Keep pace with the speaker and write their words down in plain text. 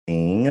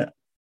briefing.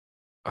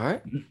 All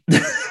right.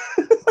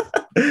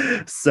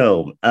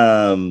 So,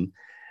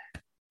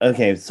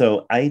 okay,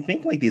 so I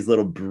think like these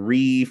little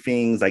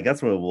briefings, I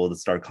guess we'll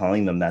start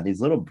calling them that. These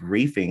little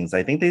briefings,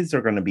 I think these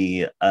are going to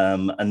be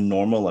a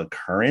normal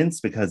occurrence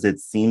because it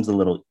seems a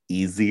little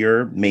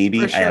easier. For Maybe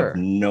I have sure.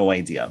 no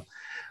idea,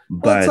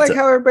 Well, it's but like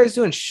how everybody's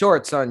doing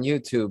shorts on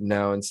YouTube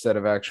now instead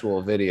of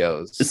actual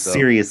videos. So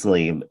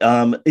seriously,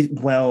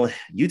 well,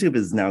 YouTube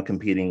is now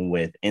competing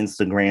with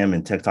Instagram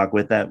and TikTok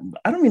with that.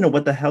 I don't even know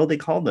what the hell they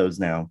call those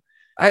now.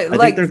 I I think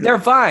like they're they're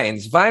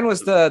Vines. Vine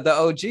was the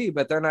OG,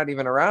 but they're not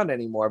even around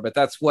anymore. But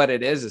that's what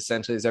it is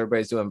essentially. Is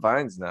everybody's doing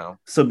Vines now?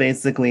 so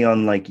basically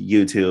on like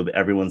YouTube,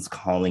 everyone's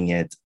calling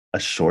it a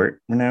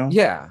short now.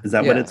 Yeah, Is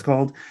that what it's yeah,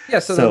 called? yeah.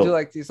 So they'll do So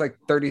like these like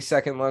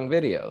 30-second long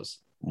videos.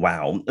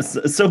 wow.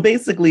 So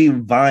basically,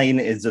 Vine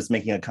is just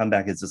making a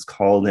comeback. It's just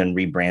called and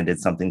rebranded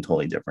something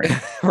totally different.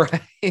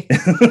 Right.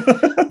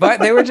 But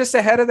they were just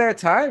ahead of their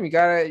time. You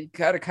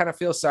gotta kind of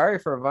feel sorry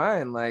for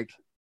Vine. Like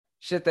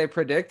shit, they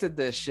predicted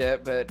this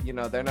shit, but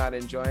they're not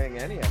enjoying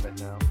any of it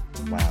now.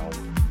 Wow.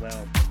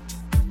 Well,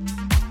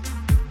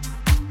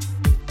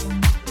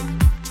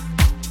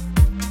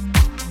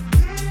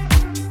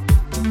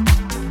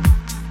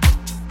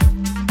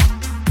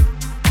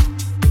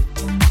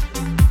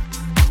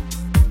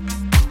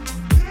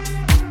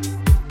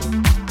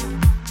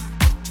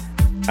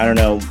 I don't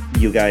know,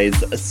 you guys.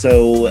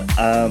 So,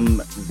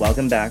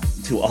 welcome back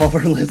to all of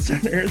our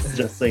listeners.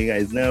 Just so you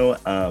guys know,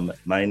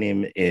 my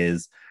name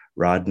is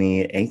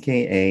Rodney,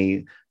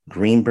 aka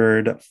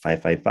Greenbird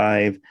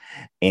 555,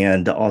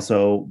 and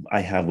also I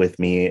have with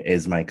me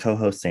is my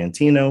co-host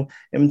Santino.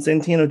 And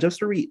Santino, just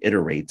to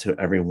reiterate to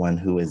everyone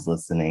who is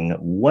listening,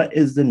 what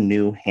is the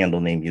new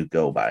handle name you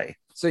go by?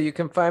 So you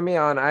can find me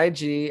on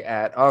IG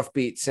at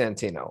Offbeat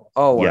Santino.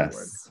 All one word.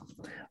 Yes.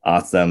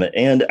 Awesome.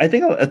 And I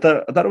think I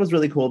thought it was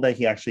really cool that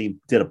he actually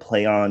did a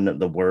play on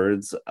the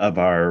words of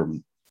our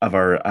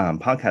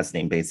podcast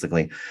name,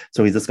 basically.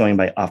 So he's just going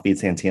by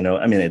Offbeat Santino.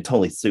 I mean, it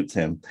totally suits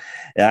him.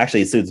 It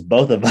actually suits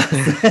both of us.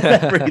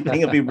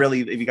 Everything. If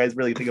you guys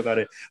really think about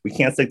it, we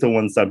can't stick to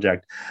one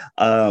subject.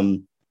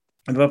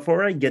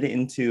 Before I get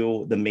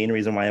into the main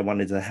reason why I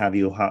wanted to have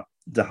you hop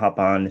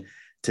on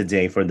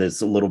today for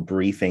this little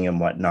briefing and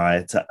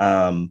whatnot.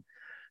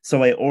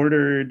 So I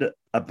ordered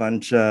a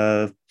bunch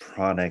of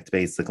product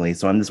basically.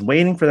 So I'm just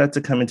waiting for that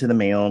to come into the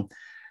mail.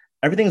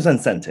 Everything's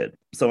unscented.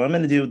 So I'm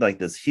going to do like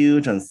this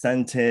huge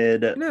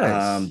unscented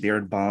Nice.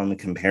 beard balm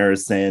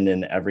comparison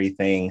and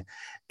everything.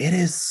 It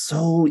is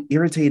so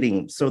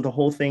irritating. So the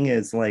whole thing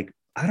is like,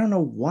 I don't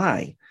know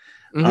why.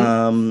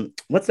 Mm-hmm.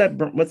 What's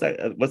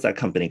that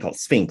company called?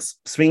 Sphinx.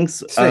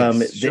 Sphinx,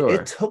 It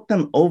sure. took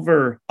them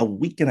over a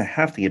week and a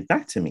half to get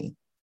back to me.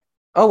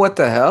 Oh, what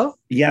the hell?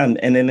 Yeah,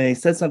 and then they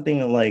said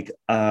something like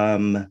I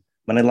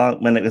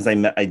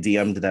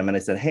DM'd them and I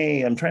said,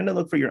 "Hey, I'm trying to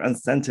look for your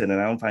unscented and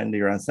I don't find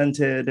your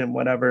unscented and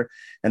whatever."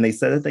 And they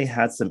said that they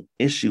had some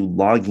issue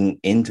logging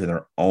into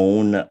their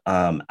own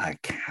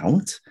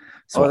account. Oh,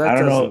 So I that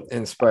don't know. doesn't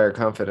inspire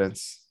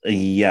confidence.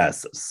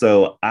 Yes.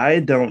 So I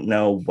don't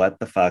know what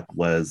the fuck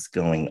was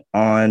going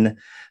on.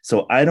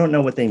 So I don't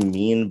know what they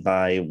mean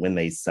by when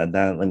they said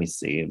that. Let me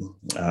see.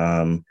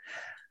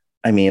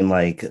 I mean,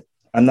 like,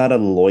 I'm not a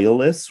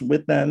loyalist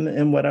with them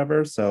and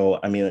whatever. So,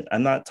 I mean,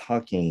 I'm not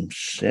talking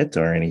shit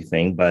or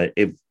anything, but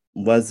it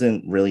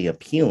wasn't really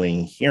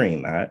appealing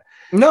hearing that.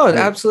 No, I mean,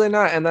 absolutely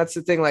not. And that's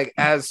the thing. Like,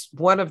 as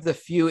one of the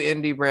few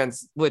indie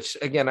brands, which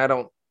again, I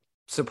don't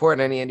support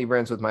any indie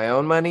brands with my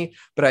own money,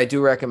 but I do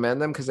recommend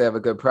them because they have a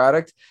good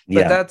product. But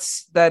yeah,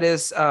 that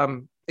is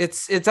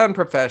it's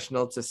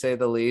unprofessional to say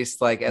the least.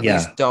 Like, at yeah,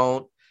 least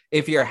don't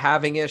if you're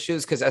having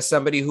issues, because as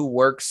somebody who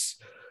works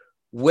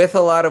with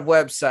a lot of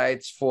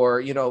websites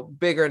for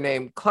bigger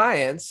name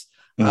clients,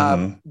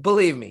 hmm,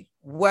 believe me,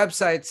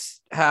 websites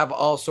have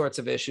all sorts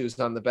of issues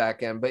on the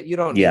back end, but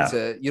yeah.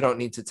 you don't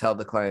need to tell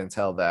the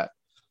clientele that.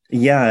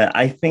 Yeah,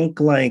 I think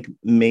like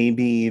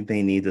maybe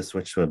they need to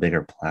switch to a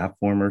bigger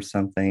platform or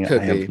something. I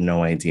Could have be.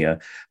 no idea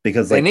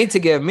because They like need to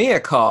give me a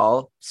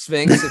call.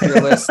 Sphinx, if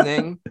you're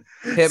listening,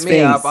 hit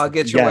me up. Sphinx, I'll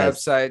get your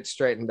yes, website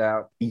straightened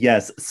out.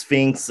 yes,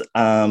 Sphinx,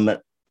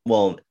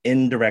 well,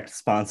 indirect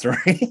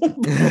sponsoring.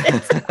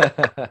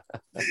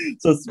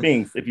 So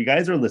Sphinx, if you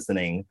guys are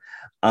listening,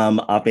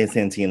 Ape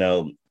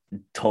Santino,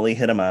 totally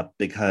hit him up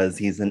because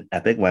he's an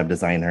epic web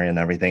designer and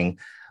everything.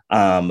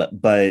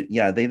 But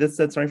yeah, they just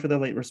said sorry for the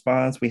late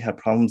response. We had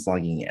problems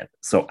logging in.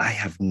 So I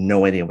have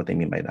no idea what they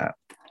mean by that.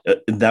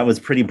 That was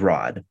pretty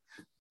broad.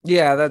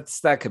 Yeah,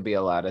 that could be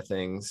a lot of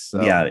things.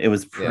 Yeah, So it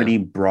was yeah. pretty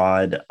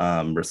broad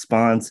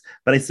response,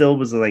 but I still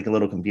was like a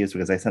little confused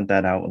because I sent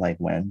that out like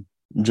when?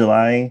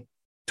 July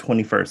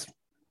 21st.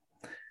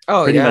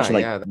 Oh Pretty yeah, much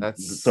like, yeah.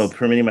 so That's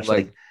pretty much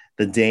like like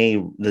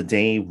the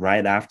day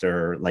right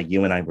after like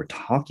you and I were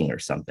talking or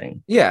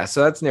something. yeah.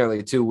 So that's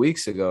nearly 2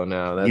 weeks ago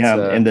now. That's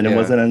Yeah, and then it yeah.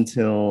 wasn't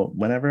until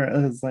whenever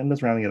I'm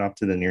just rounding it off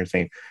to the nearest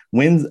thing.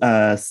 When's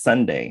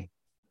Sunday?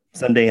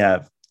 Sunday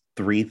at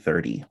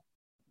 3:30.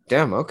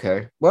 Damn.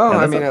 Okay. Well, Yeah, I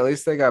that's mean, at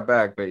least they got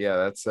back. But yeah,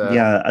 that's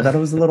yeah, I thought it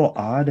was a little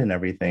odd and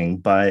everything,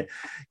 but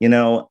you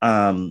know,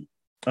 I'm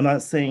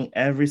not saying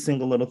every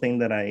single little thing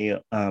that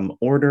I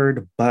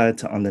ordered,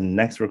 but on the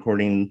next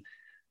recording,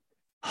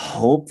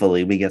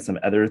 hopefully we get some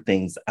other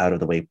things out of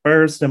the way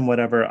first and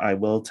whatever. I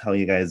will tell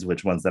you guys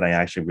which ones that I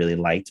actually really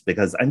liked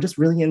because I'm just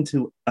really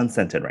into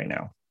unscented right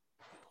now.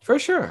 for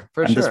sure.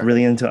 For I'm just sure.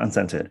 really into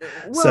unscented.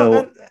 Well,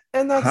 So,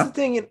 and that's the huh?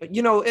 thing.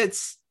 You know,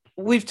 it's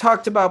we've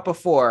talked about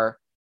before.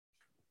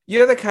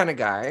 You're the kind of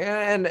guy,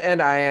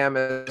 and I am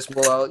as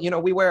well. You know,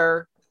 we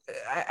wear.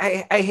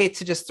 I hate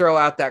to just throw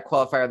out that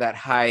qualifier, that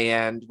high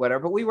end,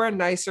 whatever, but we wear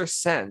nicer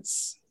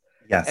scents.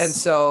 And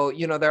Yes. so,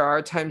 you know, there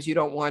are times you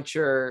don't want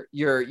your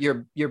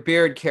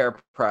beard care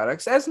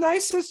products, as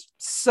nice as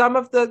some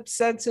of the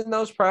scents in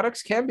those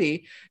products can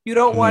be. You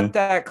don't want Mhm.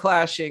 that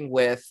clashing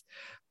with,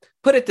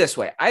 put it this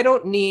way, I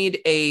don't need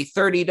a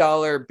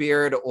 $30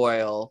 beard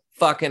oil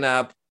fucking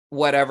up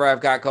whatever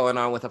I've got going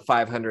on with a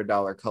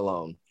 $500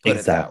 cologne. Put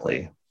it that way.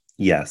 Exactly.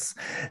 Yes,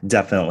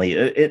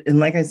 definitely. And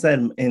like I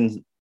said,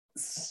 in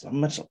so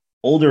much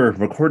older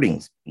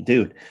recordings,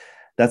 dude,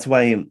 that's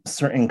why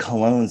certain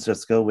colognes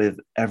just go with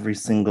every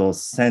single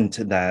scent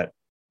that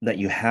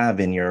you have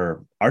in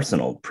your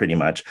arsenal, pretty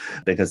much,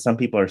 because some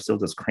people are still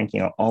just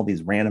cranking out all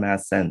these random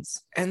ass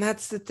scents. And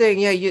that's the thing.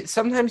 Yeah, you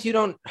sometimes you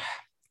don't,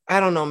 I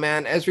don't know,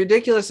 man. As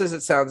ridiculous as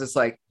it sounds, it's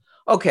like,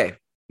 okay,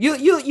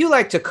 you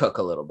like to cook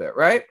a little bit,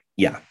 right?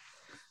 Yeah.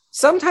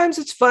 Sometimes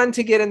it's fun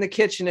to get in the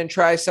kitchen and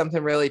try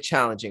something really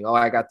challenging. Oh,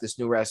 I got this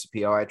new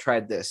recipe. Oh, I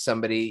tried this.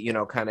 Somebody, you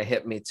know, kind of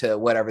hit me to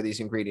whatever these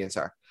ingredients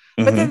are.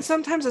 But then Hmm.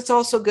 sometimes it's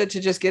also good to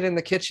just get in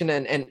the kitchen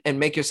and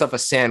make yourself a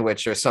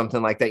sandwich or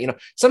something like that. You know,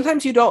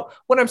 sometimes you don't,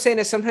 what I'm saying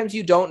is sometimes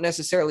you don't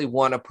necessarily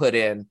want to put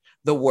in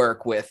the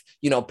work with,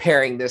 you know,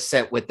 pairing this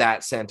scent with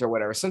that scent or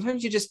whatever.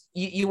 Sometimes you just,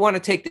 you want to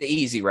take the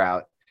easy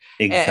route.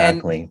 And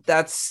Exactly.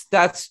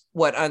 that's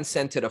what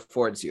unscented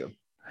affords you.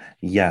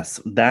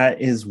 Yes,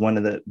 that is one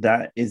of the,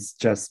 that is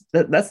just,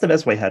 that's the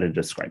best way how to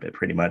describe it,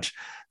 pretty much,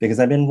 because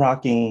I've been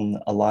rocking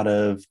a lot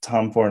of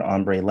Tom Ford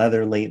ombre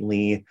leather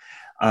lately.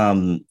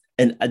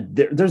 And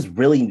there's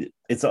really,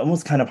 it's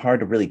almost kind of hard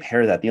to really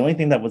pair that. The only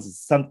thing that was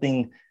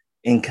something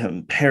in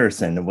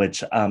comparison,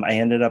 which I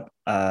ended up,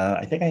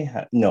 I think I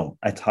had, no,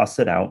 I tossed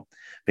it out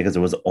because it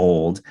was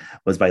old,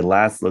 was by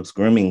Last Looks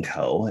Grooming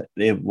Co.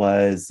 It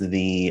was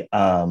the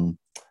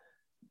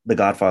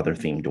Godfather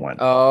themed one.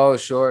 Oh,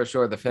 sure,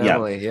 sure. The Yeah.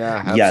 family.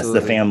 Yeah, Yes, the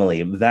absolutely.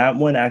 family. That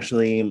one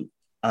actually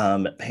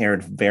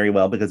paired very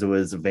well because it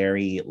was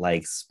very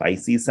like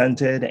spicy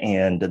scented,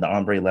 and the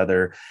ombre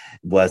leather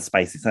was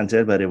spicy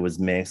scented, but it was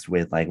mixed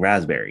with like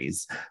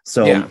raspberries.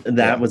 So Yeah, that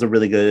yeah. was a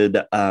really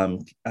good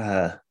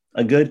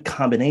a good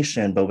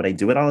combination. But would I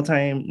do it all the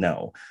time?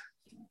 No,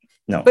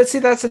 no. But see,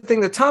 that's the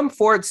thing. The Tom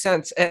Ford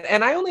scents,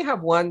 and I only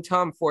have one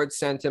Tom Ford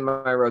scent in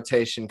my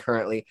rotation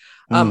currently.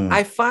 Mm,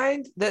 I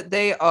find that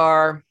they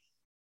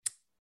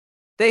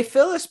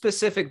fill a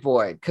specific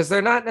void because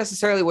they're not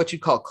necessarily what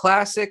you'd call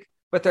classic,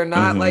 but they're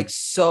not like mm-hmm,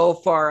 so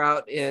far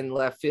out in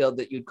left field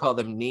that you'd call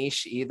them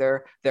niche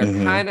either. They're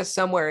mm-hmm. kind of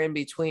somewhere in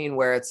between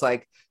where it's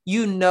like,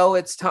 you know,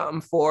 it's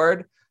Tom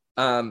Ford.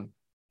 Um,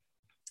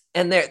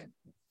 and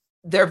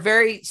they're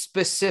very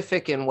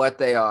specific in what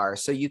they are.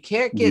 So you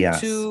can't get Yes.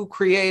 too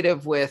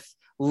creative with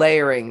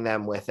layering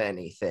them with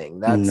anything.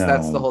 That's the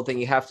No. whole thing.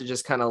 You have to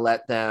just kind of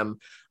let them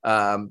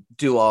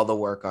do all the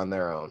work on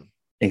their own.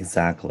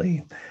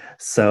 Exactly.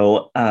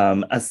 So,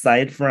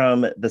 aside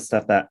from the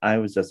stuff that I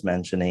was just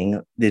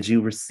mentioning, did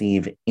you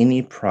receive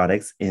any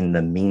products in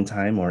the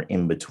meantime or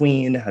in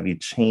between? Have you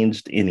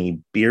changed any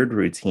beard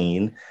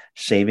routine,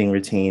 shaving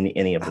routine,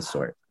 any of the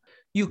sort?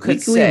 You could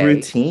Weekly say,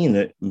 routine,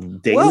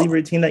 daily well,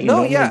 routine that you no,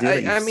 normally yeah, do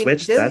that you've I mean,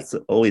 switched, that's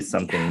always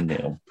something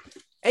new.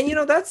 and you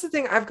know that's the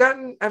thing. I've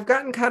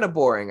gotten kind of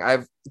boring.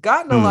 I've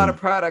gotten a lot of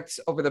Hmm. products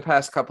over the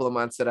past couple of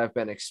months that I've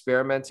been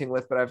experimenting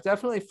with, but I've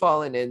definitely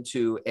fallen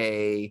into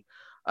a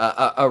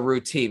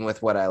routine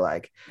with what I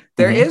like.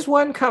 There Hmm. is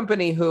one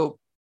company who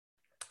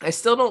I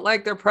still don't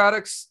like their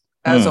products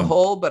as a Hmm.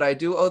 whole, but I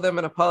do owe them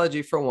an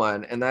apology for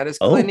one, and that is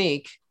Oh,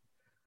 Clinique.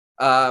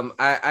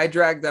 I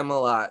drag them a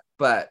lot,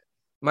 but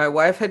my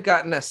wife had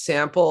gotten a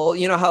sample.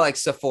 You know how like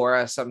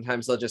Sephora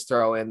sometimes they'll just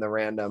throw in the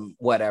random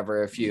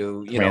whatever if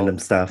you know, random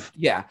stuff.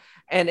 yeah.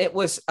 And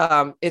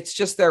it's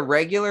just their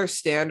regular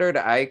standard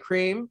eye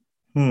cream.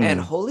 And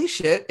Hmm. holy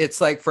shit, it's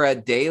like for a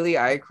daily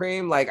eye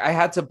cream, like I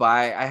had to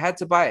buy it.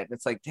 And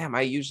it's like, damn,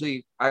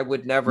 I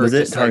would never Was it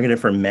just like targeted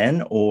for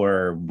men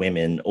or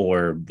women,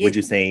 or would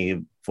you it.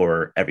 say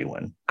for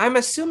everyone? I'm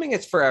assuming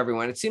it's for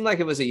everyone. It seemed like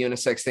it was a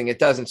unisex thing. It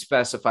doesn't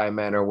specify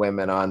men or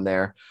women on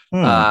there.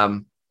 Hmm.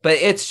 But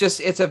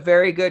it's a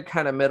very good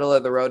kind of middle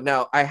of the road.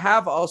 Now, I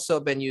have also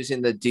been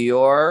using the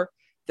Dior.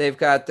 They've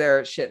got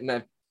their shit, and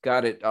I've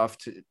got it off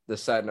to the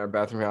side in our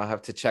bathroom here. I'll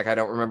have to check. I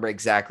don't remember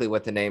exactly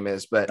what the name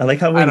is, but I like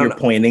how I when don't you're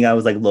know. pointing, I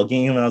was like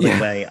looking and I was like,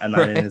 Yeah, wait, I'm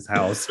not in right, his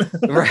house.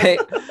 right.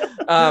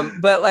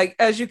 But like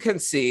as you can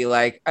see,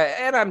 like,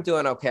 and I'm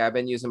doing okay. I've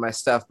been using my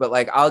stuff, but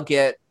like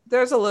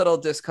there's a little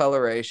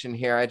discoloration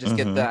here. I just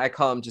get Hmm. I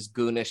call them just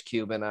goonish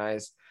Cuban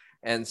eyes.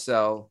 And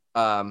so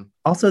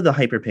also the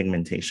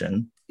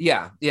hyperpigmentation.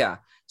 yeah.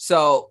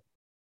 So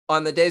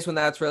on the days when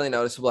that's really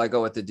noticeable, I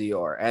go with the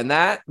Dior, and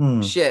that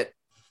shit,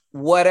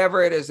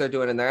 whatever it is they're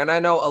doing in there. And I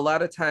know a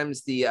lot of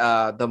times the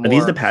Are these the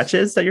more,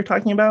 patches that you're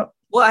talking about?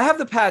 well, I have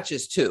the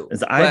patches too, I've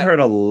but heard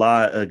a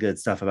lot of good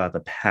stuff about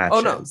the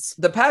oh no, patches.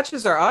 the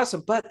patches are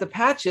awesome, but the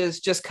patches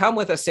just come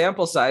with a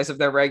sample size of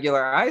their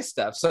regular eye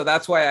stuff. So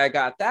that's why I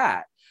got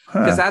that.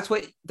 Because Huh.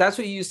 that's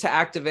what you use to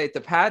activate the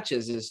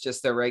patches is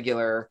just their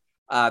regular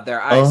their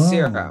eye Oh.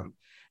 serum.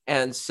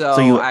 And So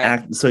so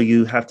I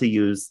you have to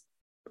use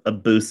a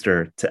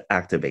booster to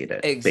activate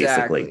it,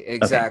 basically. Okay.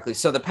 exactly.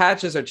 So the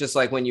patches are just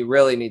like when you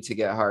really need to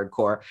get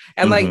hardcore.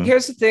 And like Mm-hmm.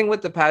 here's the thing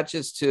with the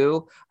patches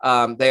too.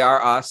 They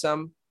are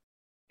awesome.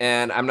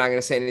 And I'm not going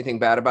to say anything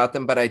bad about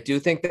them, but I do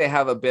think they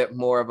have a bit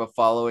more of a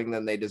following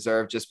than they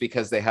deserve just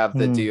because they have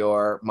the Hmm.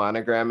 Dior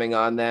monogramming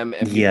on them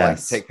and people like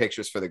to Yes. take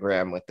pictures for the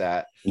gram with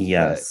that. But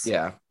Yes.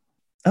 yeah.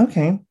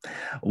 Okay.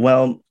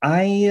 Well,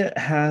 I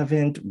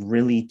haven't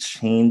really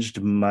changed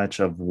much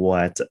of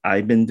what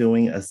I've been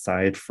doing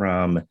aside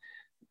from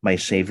my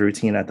shave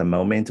routine at the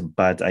moment,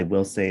 but I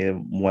will say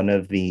one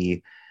of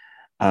the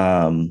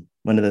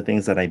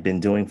things that I've been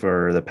doing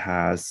for the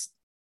past,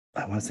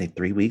 I want to say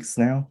 3 weeks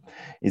now,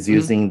 is Mm-hmm.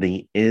 using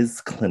the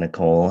Is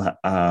Clinical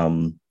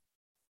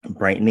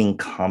brightening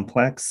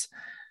complex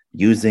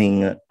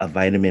using a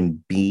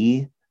vitamin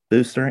B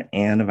booster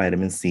and a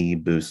vitamin C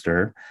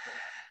booster.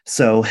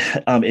 So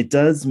it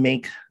does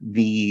make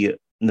the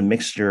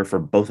mixture for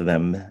both of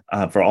them,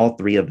 for all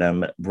three of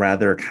them,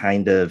 rather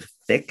kind of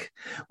thick,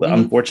 well,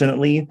 Mm-hmm.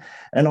 unfortunately,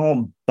 and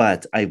all.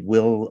 But I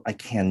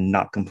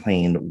cannot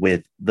complain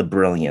with the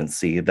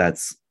brilliancy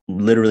that's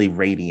literally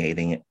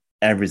radiating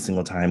every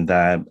single time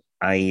that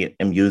I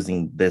am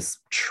using this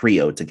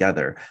trio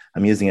together.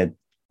 I'm using it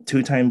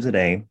 2 times a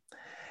day,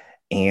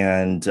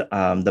 and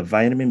the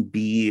vitamin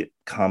B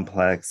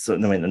complex, so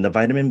no, the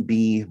vitamin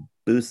B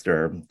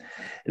booster,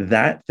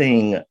 that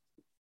thing,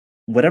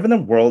 whatever the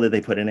world that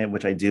they put in it,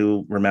 which I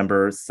do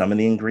remember some of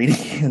the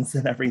ingredients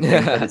and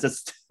everything, but it's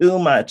just too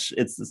much.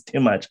 It's just too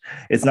much.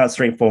 It's not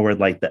straightforward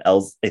like the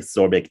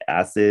L-ascorbic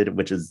acid,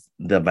 which is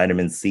the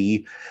vitamin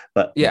C.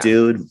 But Yeah.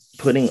 dude,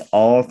 putting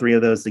all three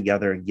of those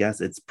together,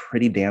 yes, it's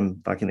pretty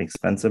damn fucking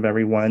expensive,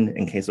 everyone,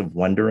 in case of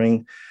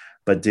wondering.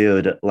 But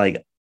dude,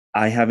 like,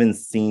 I haven't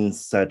seen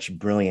such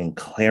brilliant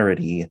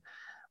clarity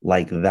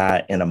like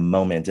that in a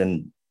moment.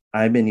 And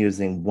I've been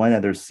using one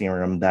other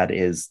serum that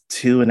is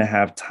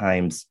 2.5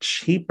 times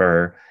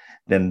cheaper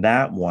than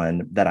that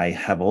one that I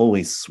have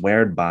always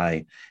sweared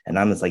by. And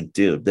I'm just like,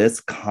 dude,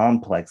 this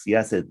complex,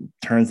 yes, it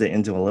turns it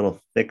into a little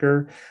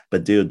thicker,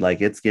 but dude,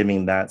 like it's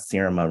giving that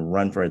serum a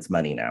run for its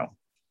money now.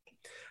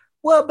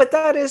 Well, but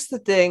that is the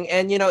thing.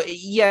 And,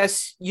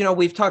 yes,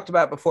 we've talked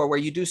about before where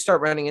you do start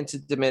running into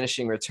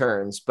diminishing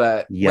returns.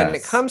 But when it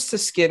Yes. comes to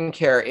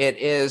skincare, it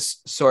is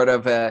sort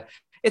of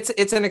it's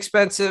an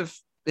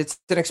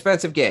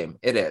expensive game.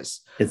 It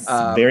is. It's a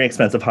Um, very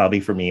expensive hobby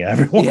for me,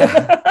 everyone.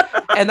 yeah.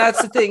 And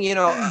that's the thing,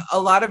 a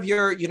lot of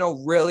your,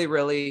 really,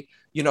 really,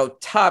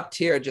 top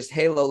tier, just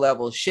Halo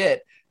level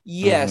shit.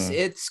 Yes, Mm-hmm.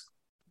 it's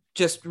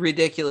just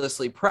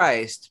ridiculously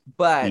priced,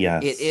 but it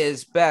Yes.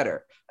 is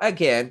better.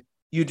 Again,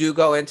 you do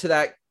go into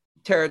that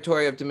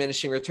territory of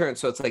diminishing returns.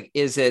 So it's like,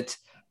 is it,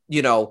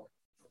 you know,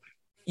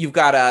 you've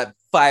got a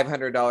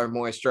 $500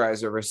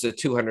 moisturizer versus a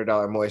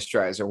 $200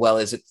 moisturizer. Well,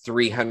 is it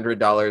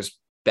 $300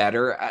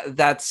 better?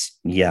 That's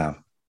Yeah.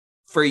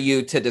 for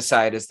you to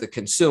decide as the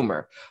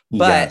consumer.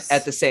 But at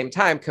Yes. the same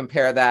time,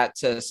 compare that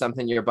to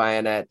something you're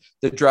buying at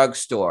the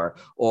drugstore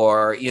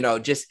or,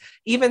 just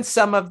even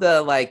some of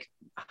the like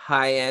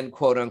high end,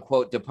 quote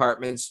unquote,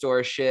 department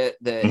store shit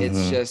that it's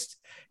Mm-hmm. just,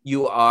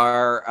 you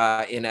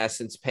are in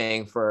essence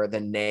paying for the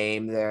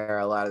name there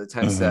a lot of the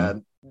times. Mm-hmm.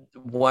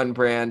 One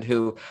brand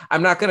who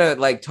I'm not going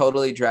to like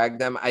totally drag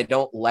them. I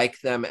don't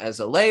like them as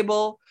a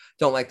label,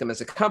 don't like them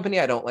as a company.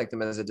 I don't like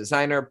them as a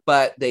designer,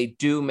 but they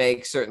do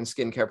make certain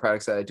skincare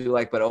products that I do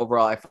like. But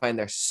overall, I find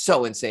they're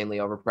so insanely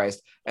overpriced.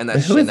 And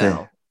that's Who is it?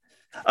 Chanel.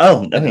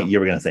 Oh, okay, Chanel. you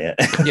were gonna say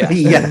it. Yeah.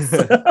 Yes.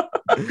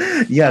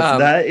 Yes, um,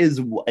 that is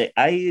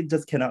I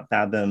just cannot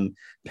fathom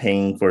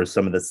paying for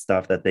some of the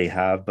stuff that they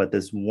have, but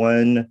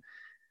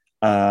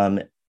um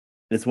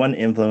this one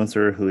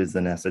influencer who is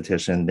an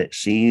esthetician that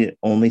she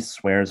only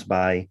swears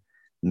by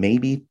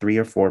maybe 3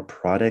 or 4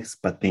 products,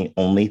 but the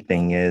only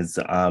thing is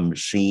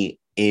she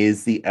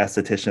is the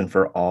esthetician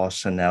for all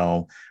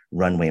Chanel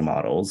runway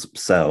models.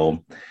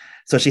 So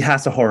she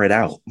has to whore it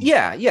out.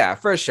 yeah,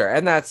 for sure.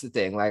 And that's the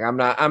thing. Like I'm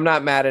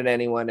not mad at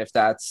anyone if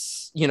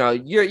that's,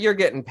 you're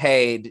getting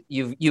paid.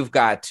 You've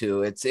got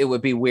to. It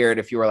would be weird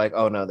if you were like,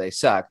 oh no, they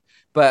suck.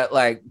 But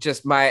like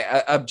just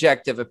my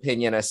objective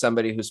opinion as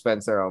somebody who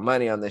spends their own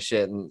money on this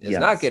shit and is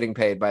not Yes. getting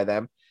paid by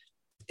them,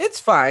 it's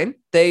fine.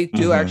 They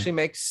do Mm-hmm. actually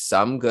make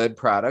some good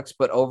products,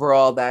 but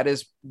overall, that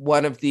is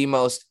one of the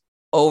most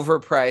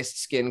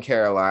overpriced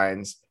skincare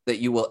lines that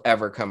you will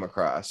ever come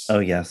across. Oh,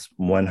 yes,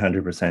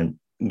 100%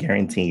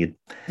 guaranteed.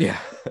 Yeah.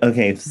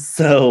 Okay,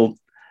 so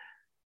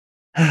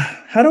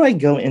how do I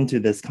go into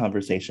this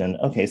conversation?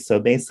 Okay, so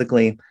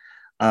basically,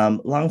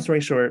 Long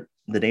story short,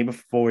 the day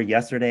before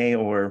yesterday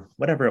or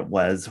whatever it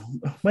was,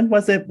 when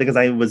was it? Because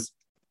I was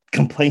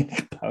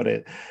complaining about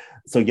it.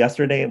 So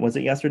yesterday, was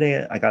it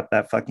yesterday? I got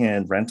that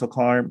fucking rental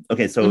car.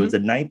 Okay, so it was the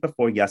night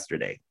before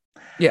yesterday.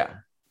 Yeah.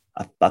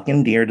 A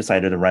fucking deer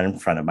decided to run in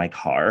front of my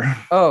car.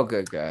 Oh,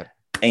 good God.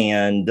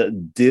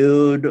 And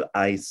dude,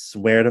 I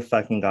swear to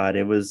fucking God,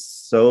 it was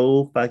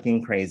so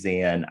fucking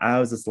crazy. And I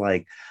was just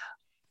like,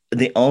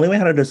 the only way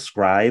how to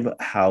describe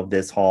how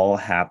this all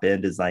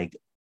happened is like,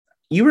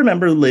 you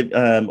remember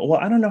well,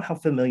 I don't know how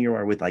familiar you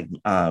are with like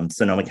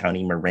Sonoma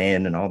County,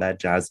 Marin, and all that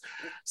jazz.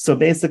 So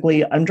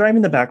basically, I'm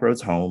driving the back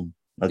roads home.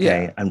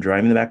 Okay, Yeah. I'm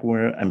driving the back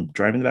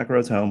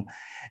roads home,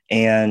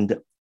 and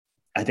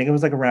I think it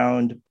was like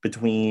around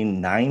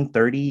between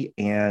 9:30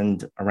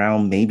 and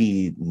around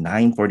maybe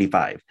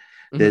 9:45.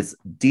 This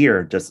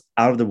deer just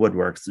out of the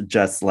woodworks,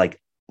 just like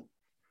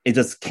it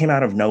just came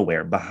out of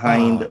nowhere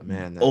behind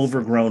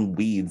overgrown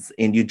weeds.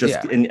 And you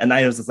just, and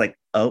I was just like,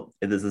 oh,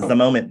 this is the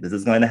moment. This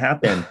is going to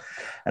happen.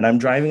 And I'm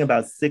driving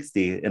about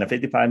 60 in a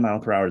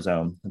 55-mile-per-hour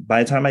zone.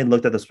 By the time I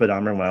looked at the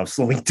speedometer when I was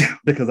slowing down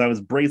because I was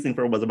bracing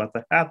for what was about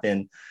to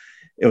happen,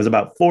 it was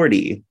about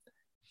 40.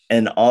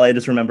 And all I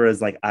just remember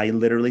is like, I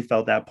literally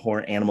felt that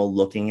poor animal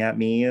looking at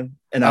me.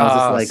 And I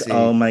was just like,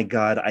 oh my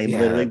God, I'm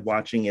literally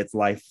watching its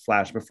life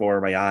flash before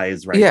my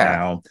eyes right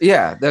now.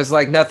 Yeah. There's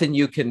like nothing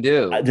you can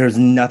do. There's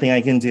nothing I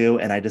can do.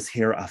 And I just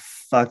hear a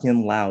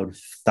fucking loud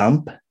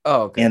thump.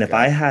 Oh, and if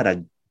I had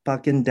a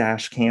fucking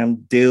dash cam,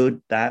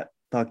 dude, that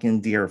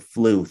fucking deer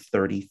flew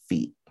 30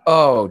 feet.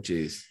 Oh,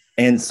 geez.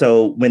 And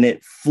so when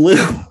it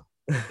flew,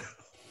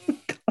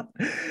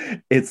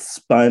 it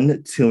spun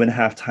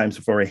 2.5 times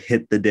before it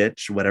hit the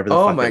ditch, whatever the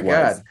fuck it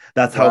was. God.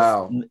 That's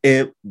how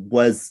it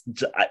was.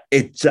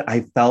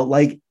 I felt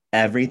like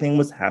everything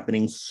was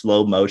happening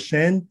slow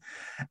motion,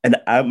 and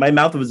my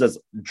mouth was just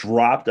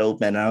dropped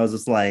open. And I was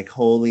just like,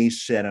 "Holy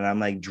shit!" And I'm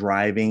like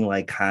driving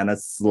like kind of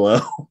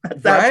slow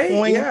at that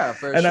point. Yeah,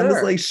 for and I'm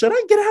just like, "Should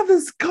I get out of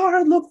this car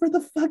and look for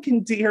the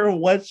fucking deer?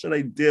 What should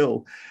I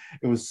do?"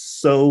 It was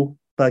so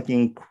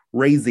fucking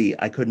crazy.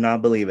 I could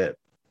not believe it.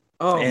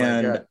 Oh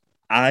my God.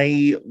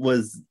 I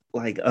was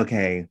like,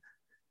 okay,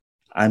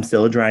 I'm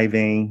still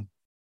driving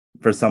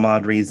for some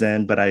odd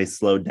reason, but I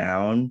slowed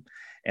down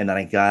and then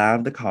I got out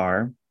of the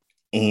car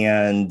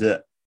and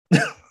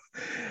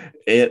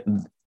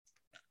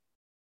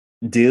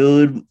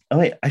dude, oh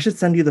wait, I should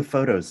send you the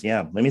photos.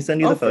 Yeah, let me send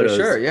you the photos.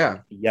 For sure, yeah.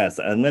 Yes,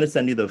 I'm going to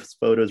send you those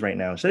photos right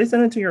now. Should I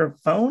send it to your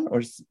phone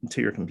or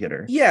to your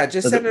computer? Yeah,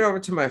 just send it over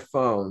to my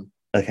phone.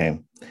 Okay.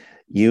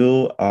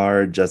 You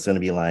are just going to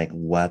be like,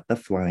 what the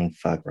flying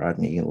fuck,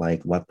 Rodney?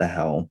 Like, what the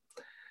hell?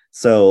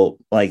 So,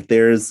 like,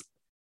 there's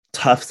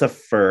tufts of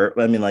fur.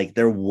 I mean, like,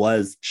 there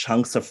was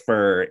chunks of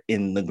fur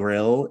in the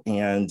grill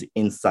and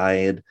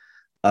inside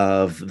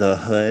of the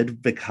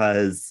hood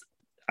because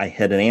I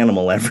hit an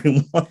animal,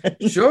 everyone.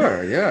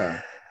 Sure,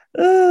 yeah.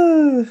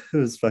 It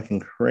was fucking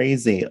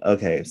crazy.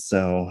 Okay,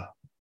 so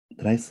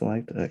did I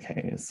select?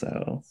 Okay,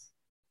 so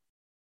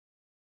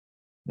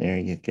there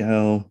you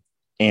go.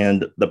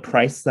 And the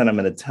price that I'm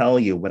going to tell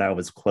you what I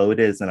was quoted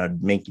is, and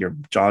I'd make your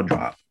jaw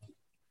drop.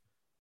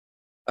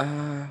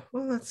 Well,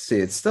 let's see.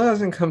 It still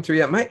hasn't come through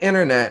yet. My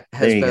internet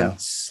has been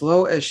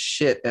slow as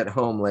shit at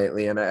home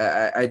lately, and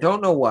I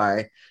don't know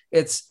why.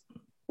 It's,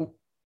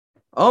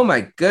 oh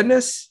my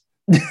goodness.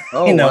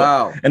 Oh,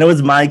 wow. And it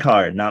was my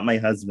car, not my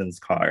husband's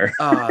car.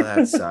 Oh,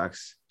 that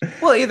sucks.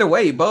 Well, either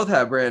way, you both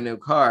have brand new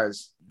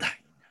cars.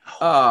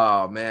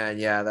 Oh, man.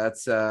 Yeah,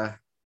 that's...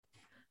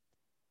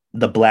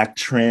 The black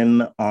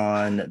trim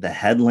on the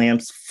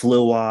headlamps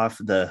flew off.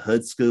 The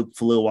hood scoop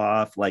flew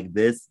off. Like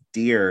this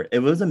deer, it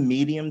was a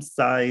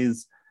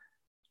medium-sized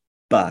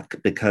buck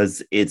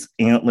because its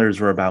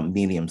antlers were about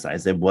medium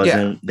size. It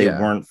wasn't, they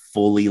weren't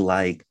fully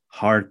like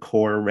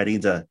hardcore, ready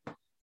to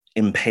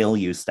impale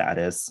you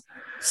status.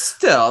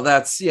 Still,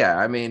 that's,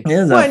 I mean,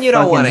 one, you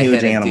don't want to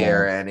hit a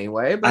deer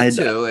anyway, but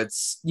two,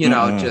 it's,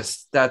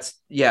 just, that's,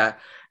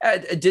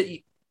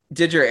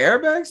 Did your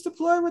airbags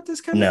deploy with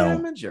this kind of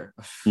damage? Or?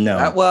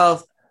 No.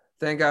 Well,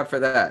 thank God for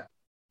that.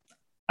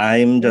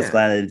 I'm just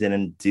glad I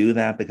didn't do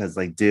that because,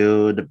 like,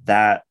 dude,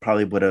 that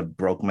probably would have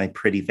broke my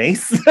pretty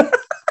face.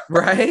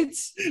 Right?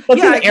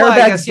 I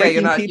guess,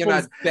 you're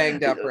not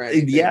banged up or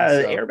anything.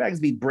 Airbags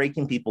be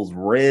breaking people's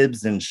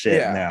ribs and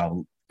shit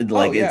now.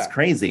 Like, it's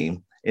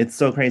crazy. It's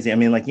so crazy. I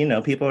mean, like,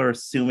 people are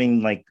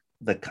suing, like,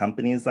 the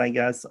companies, I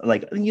guess.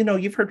 Like,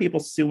 you've heard people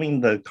suing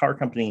the car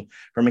company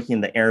for making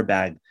the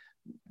airbag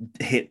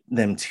hit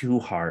them too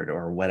hard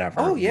or whatever.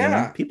 Oh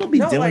yeah, people be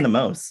doing the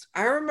most.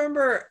 I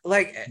remember,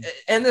 like,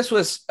 and this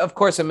was of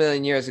course a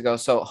million years ago,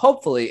 so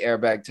hopefully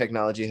airbag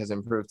technology has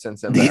improved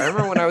since then. But I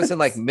remember when I was in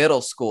like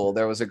middle school,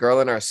 there was a girl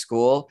in our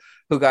school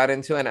who got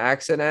into an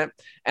accident,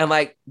 and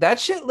like that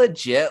shit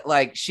legit,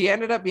 like she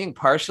ended up being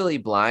partially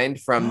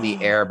blind from the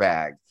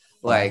airbag.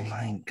 Like, oh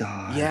my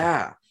God.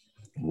 Yeah.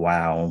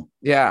 Wow.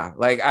 Yeah,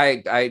 like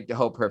I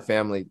hope her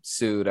family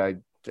sued. I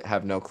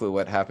have no clue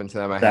what happened to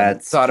them. I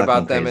haven't thought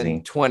about them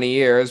in 20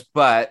 years,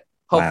 but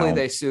hopefully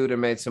they sued and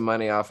made some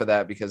money off of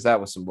that because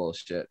that was some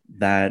bullshit.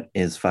 That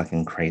is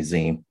fucking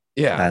crazy.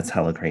 Yeah. That's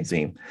hella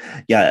crazy.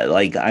 Yeah,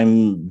 like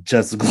I'm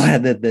just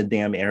glad that the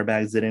damn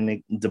airbags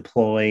didn't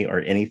deploy or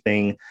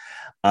anything.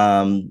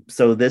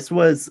 So this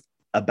was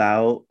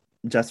about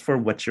just for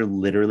what you're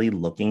literally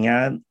looking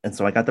at. And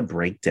so I got the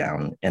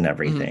breakdown and Mhm.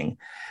 everything.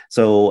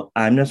 So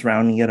I'm just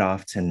rounding it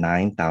off to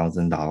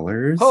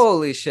 $9,000.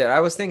 Holy shit. I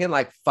was thinking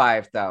like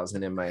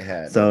 5,000 in my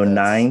head, but So that's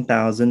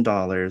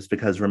 $9,000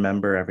 because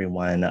remember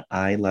everyone,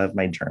 I love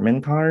my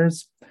German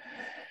cars.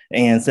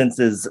 And since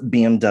it's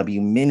BMW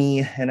Mini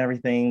and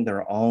everything,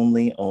 they're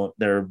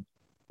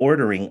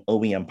ordering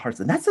OEM parts.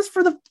 And that's just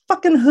for the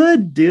fucking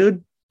hood,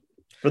 dude.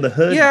 For the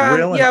hood, yeah,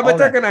 grill, and yeah, but all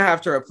they're that. gonna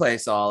have to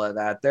replace all of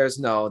that.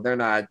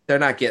 They're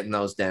not getting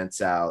those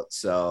dents out.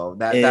 So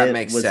that It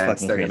makes was sense.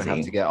 fucking They're gonna have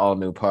to crazy. get all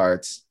new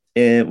parts.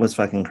 It was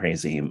fucking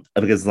crazy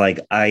because like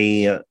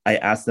I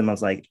asked them, I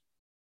was like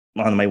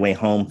on my way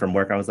home from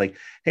work, I was like,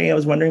 hey, I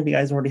was wondering if you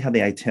guys already have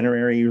the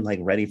itinerary like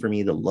ready for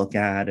me to look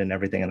at and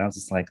everything. And I was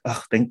just like,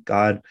 oh, thank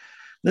God.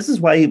 This is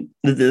why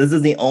this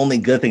is the only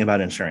good thing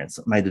about insurance.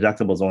 My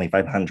deductible is only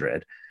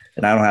 500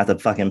 and I don't have to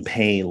fucking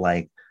pay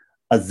like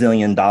 $1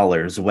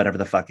 zillion, whatever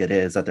the fuck it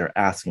is that they're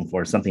asking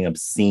for, something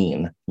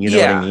obscene. You know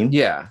what I Yeah, mean?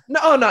 yeah.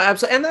 No, no,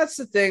 absolutely. And that's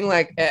the thing,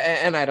 like,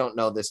 and I don't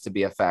know this to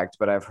be a fact,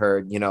 but I've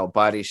heard,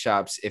 body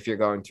shops, if you're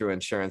going through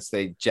insurance,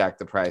 they jack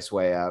the price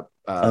way up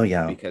Oh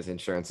yeah. because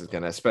insurance is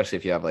gonna, especially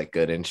if you have like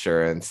good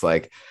insurance,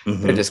 like they're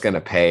Mm-hmm. just gonna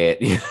pay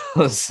it,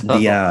 So,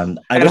 Yeah, I and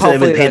wish they would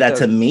hopefully pay that that to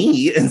doesn't,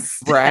 me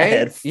instead.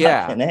 right?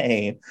 Yeah. Fucking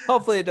A.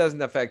 Hopefully it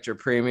doesn't affect your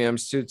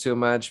premiums too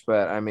much,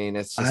 but I mean,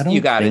 it's I just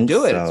you don't got to think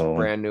do it. It's a so.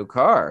 brand new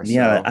car,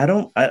 Yeah,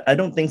 so I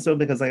don't think so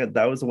because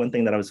that was the one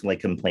thing that I was like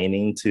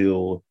complaining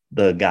to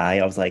the guy.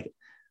 I was like,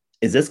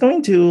 is this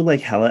going to like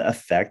hella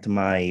affect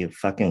my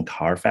fucking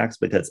Carfax?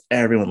 Because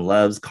everyone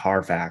loves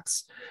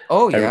Carfax.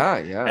 oh Every, yeah,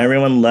 yeah.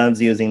 everyone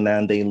loves using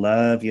them. They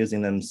love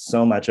using them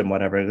so much and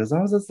whatever. Because I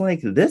was just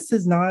like, this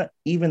is not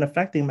even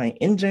affecting my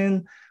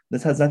engine.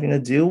 This has nothing to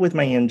do with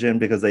my engine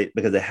because it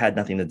had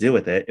nothing to do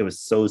with it. It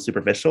was so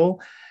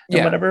superficial and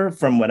Yeah. whatever.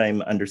 From what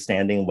I'm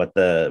understanding, what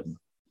the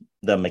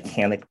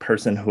mechanic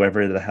person,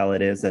 whoever the hell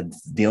it is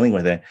that's dealing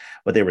with it,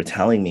 what they were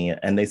telling me,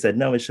 and they said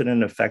no, it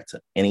shouldn't affect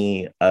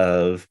any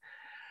of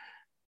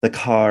the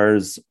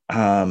car's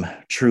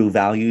true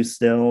value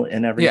still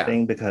and Yeah.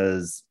 everything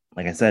because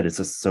like I said, it's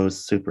just so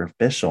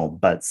superficial.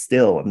 But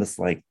still, I'm just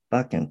like,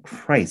 fucking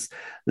Christ,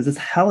 this is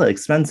hella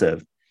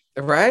expensive.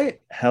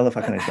 Right? Hella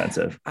fucking I,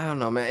 expensive. I don't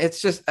know, man.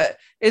 It's just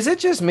is it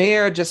just me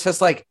or just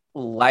has like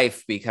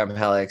life become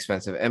hella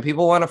expensive and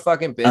people want to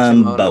fucking bitch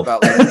and moan Both.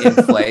 about like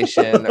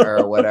inflation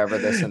or whatever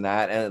this and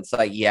that and it's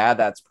like yeah,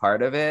 that's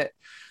part of it.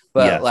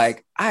 But Yes.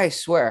 like I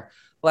swear,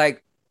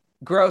 like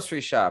grocery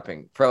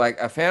shopping for like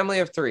a family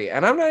of three.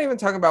 And I'm not even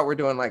talking about we're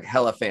doing like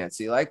hella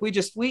fancy. Like we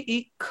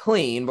eat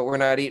clean, but we're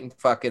not eating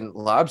fucking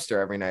lobster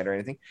every night or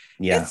anything.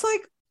 Yeah. It's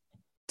like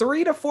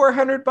 $300 to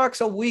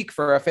 $400 a week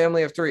for a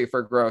family of three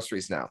for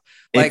groceries now.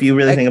 If Like, you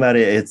really think about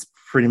it, it's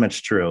pretty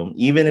much true.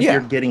 Even if you're yeah,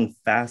 getting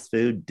fast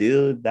food,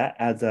 dude, that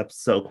adds up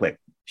so quick.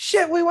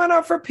 shit. We went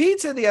out for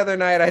pizza the other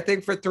night. I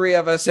think for three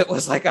of us, it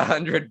was like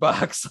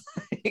 $100.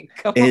 Like,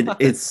 come It on.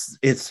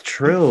 it's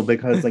true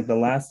because like the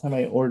last time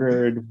I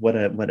ordered what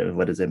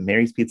is it,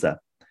 Mary's Pizza,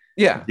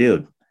 Yeah.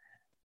 dude.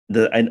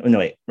 No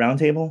wait, Round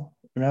Table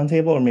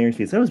or Mary's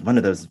Pizza. It was one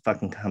of those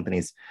fucking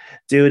companies,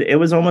 dude. It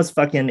was almost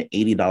fucking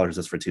 $80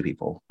 just for two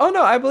people. Oh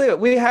no, I believe it.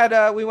 We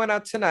went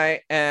out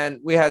tonight and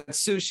we had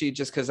sushi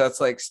just because that's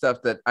like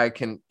stuff that I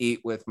can eat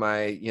with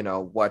my,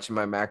 watching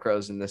my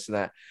macros and this and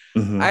that.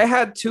 Mm-hmm, I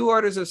had two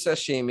orders of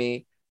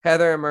sashimi.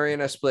 Heather and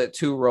Marina split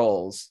two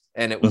rolls,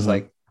 and it was mm-hmm.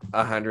 like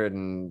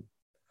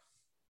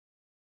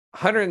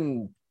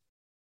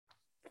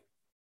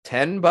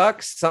 110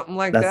 bucks, something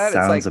like That that. It's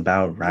sounds like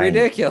about right.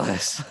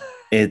 ridiculous.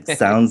 It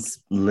sounds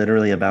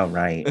literally about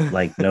right,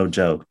 like no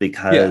joke, Yeah.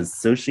 because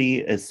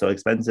sushi is so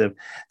expensive,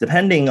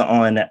 depending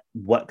on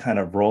what kind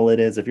of roll it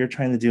is. If you're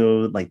trying to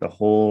do like the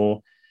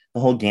whole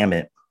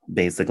gamut,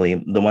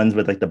 basically, the ones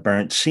with like the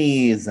burnt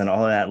cheese and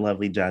all of that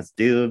lovely jazz,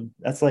 dude,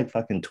 that's like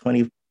fucking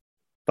 20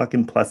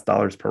 fucking plus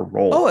dollars per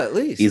roll, Oh, at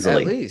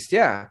easily. least,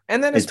 yeah.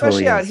 And then It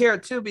totally especially out is. here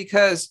too,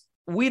 because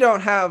we don't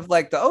have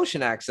like the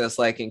ocean access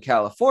like in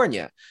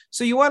California.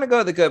 So you want to go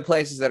to the good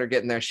places that are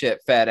getting their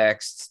shit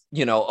FedExed,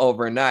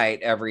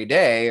 overnight every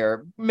day,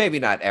 or maybe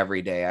not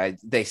every day.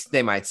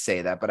 They might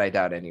say that, but I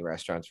doubt any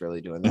restaurant's really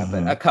doing that.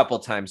 But a Mhm. couple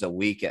times a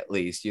week at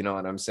least, you know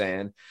what I'm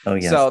saying? Oh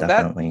yes, So that,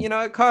 definitely.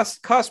 it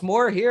costs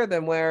more here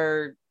than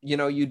where,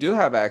 you do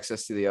have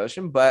access to the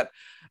ocean, but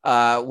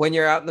when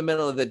you're out in the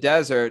middle of the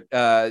desert,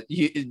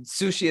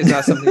 sushi is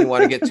not something you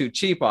want to get too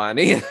cheap on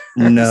either.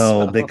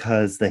 No, So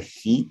because the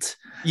heat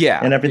and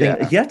yeah, everything,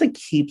 yeah. you have to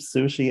keep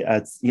sushi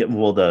at yeah,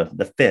 well,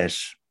 the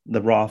fish,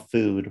 the raw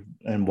food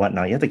and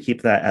whatnot, you have to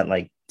keep that at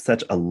like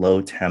such a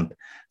low temp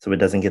so it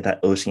doesn't get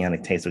that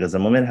oceanic taste. Because the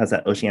moment it has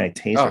that oceanic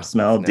taste or Oh, it's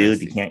smell,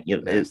 dude, you nasty. can't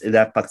Nasty.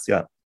 that fucks you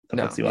up. That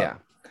No, fucks you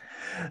up. yeah.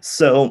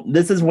 So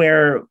this is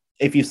where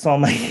if you saw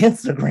my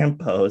Instagram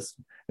post,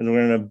 and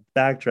we're gonna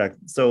backtrack.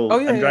 So Oh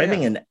yeah, I'm yeah,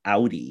 driving yeah. an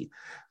Audi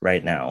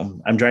right now.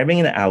 I'm driving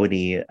an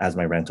Audi as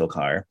my rental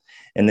car,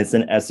 and it's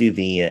an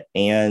SUV.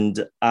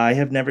 And I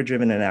have never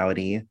driven an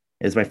Audi.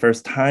 It's my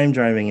first time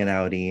driving an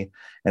Audi,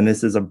 and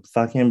this is a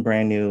fucking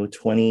brand new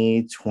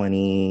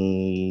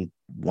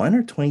 2021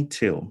 or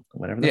 22,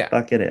 whatever the Yeah.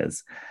 fuck it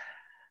is.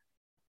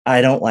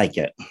 I don't like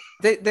it.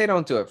 They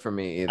don't do it for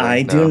me either.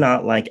 I do No.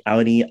 not like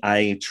Audi.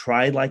 I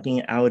tried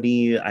liking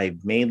Audi.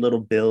 I've made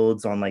little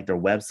builds on like their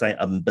website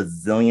a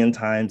bazillion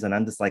times, and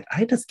I'm just like,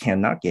 I just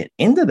cannot get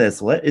into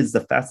this. What is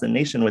the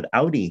fascination with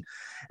Audi?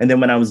 And then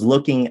when I was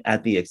looking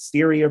at the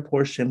exterior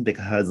portion,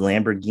 because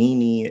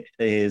Lamborghini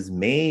is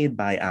made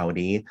by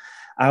Audi,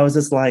 I was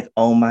just like,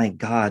 oh my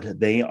God,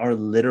 they are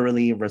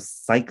literally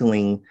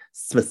recycling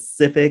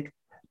specific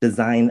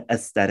design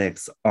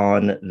aesthetics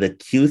on the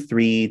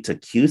Q3 to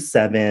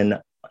Q7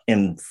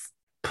 and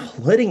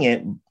putting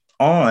it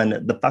on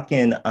the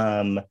fucking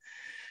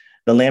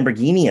the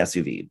Lamborghini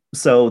SUV.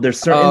 So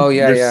Oh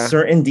yeah, yeah.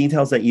 certain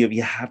details that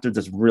you have to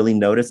just really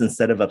notice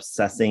instead of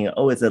obsessing,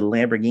 oh, it's a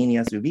Lamborghini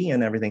SUV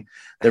and everything.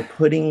 They're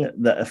putting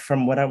the,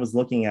 from what I was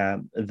looking at,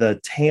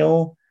 the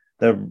tail,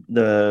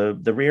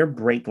 the rear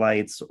brake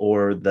lights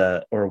or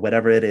the or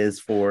whatever it is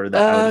for the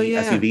Oh Audi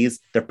yeah. SUVs,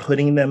 they're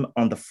putting them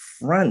on the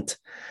front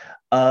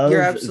You're of the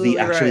absolutely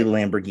actually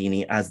right.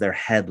 Lamborghini as their You're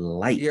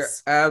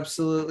headlights.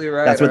 absolutely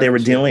right, That's what they were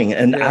aren't you? doing.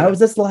 And I Yeah. was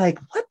just like,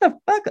 what the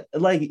fuck?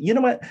 Like, you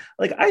know what?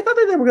 Like, I thought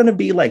that they were going to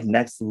be like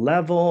next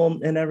level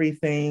and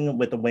everything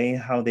with the way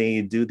how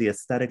they do the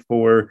aesthetic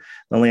for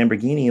the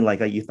Lamborghini.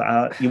 Like,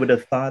 you would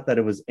have thought that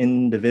it was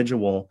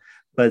individual.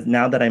 But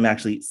now that I'm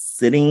actually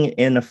sitting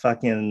in a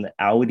fucking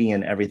Audi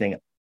and everything,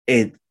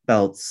 it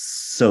felt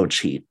so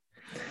cheap.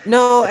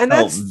 No, It and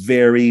felt that's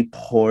very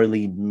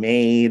poorly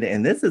made.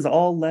 And this is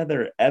all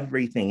leather,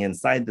 everything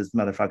inside this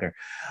motherfucker.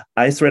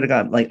 I swear to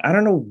God, like, I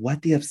don't know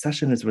what the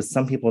obsession is with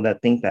some people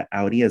that think that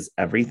Audi is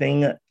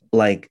everything.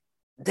 Like,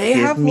 they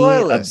give have me a,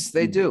 loyalists.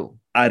 They do.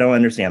 I don't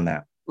understand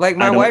that. Like I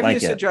my don't wife like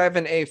used to it. drive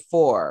an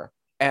A4,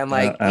 and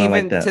like I don't like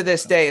even that. to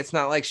this day it's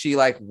not like she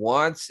like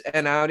wants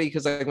an Audi,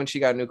 because like when she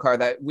got a new car,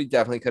 that we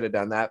definitely could have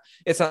done that.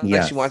 It's not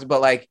like she wants Yes. it, but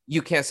like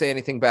you can't say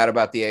anything bad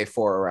about the A4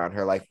 around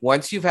her. Like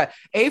once you've had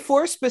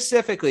A4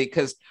 specifically,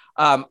 because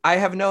I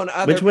have known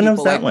other Which one was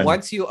people, that like one?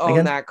 once you own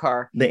Again? that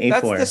car, The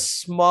that's the A4.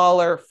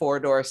 smaller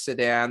four-door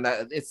sedan,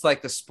 that it's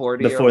like the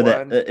sportier Before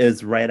that one.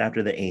 is right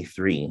after the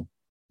A3.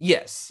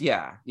 Yes,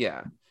 yeah,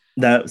 yeah.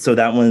 That so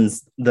that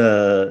one's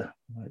the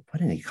what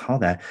did he call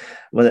that?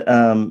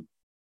 Well,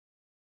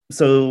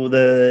 so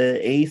the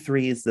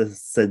A3 is the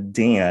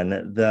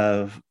sedan.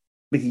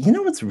 You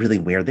know what's really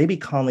weird? They be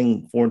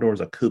calling four doors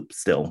a coupe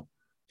still.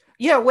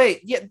 Yeah,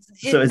 wait. Yeah,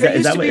 So there is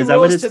used that to be is that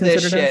what rules it's to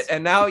this considered shit, as?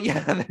 and now,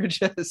 yeah, they're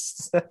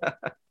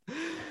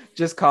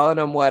just calling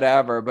them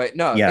whatever. But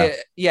no, Yeah.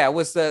 yeah, it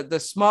was the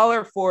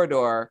smaller four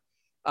door.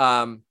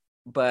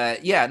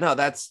 But yeah, no,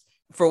 that's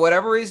for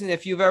whatever reason.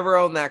 If you've ever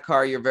owned that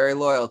car, you're very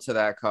loyal to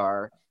that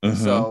car.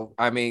 Mm-hmm. So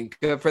I mean,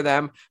 good for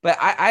them. But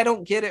I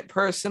don't get it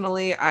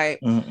personally. I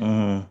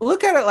Mm-mm.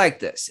 look at it like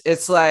this.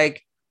 It's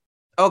like,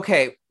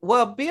 okay,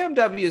 well,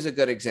 BMW is a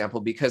good example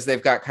because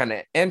they've got kind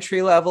of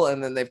entry level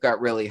and then they've got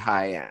really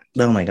high end.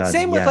 Oh my God,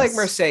 Same with like yes.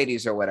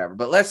 Mercedes or whatever.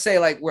 But let's say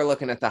like we're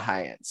looking at the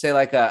high end. Say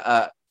like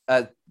a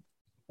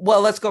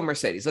well, let's go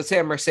Mercedes. Let's say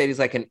a Mercedes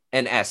like an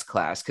S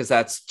class, because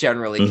that's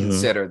generally Mm-hmm.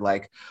 considered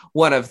like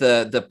one of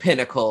the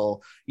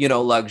pinnacle,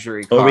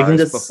 luxury Or we can cars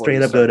just before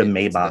you straight up go start to getting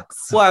into the.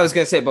 Maybachs. Well, I was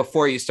gonna say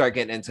before you start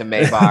getting into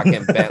Maybach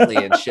and Bentley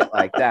and shit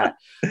like that.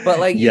 But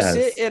like you sit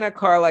Yes. in a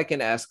car like an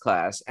S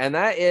class, and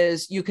that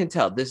is, you can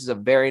tell this is a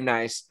very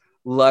nice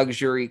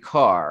luxury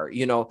car.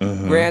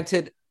 Mm-hmm.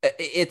 Granted,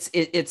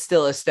 it's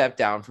still a step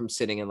down from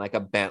sitting in like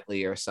a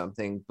Bentley or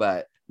something,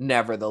 but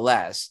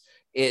nevertheless,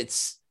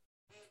 it's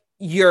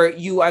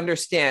you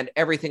understand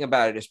everything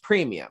about it is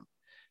premium.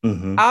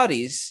 Mm-hmm.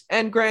 Audis,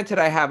 and granted,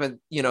 I haven't,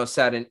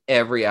 sat in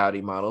every Audi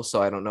model,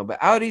 so I don't know,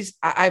 but Audis,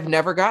 I've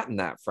never gotten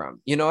that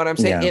from. You know what I'm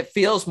saying? Yeah. It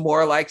feels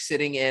more like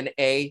sitting in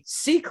a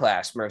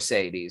C-class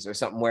Mercedes or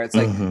something, where it's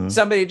like Mm-hmm.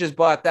 somebody just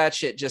bought that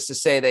shit just to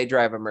say they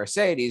drive a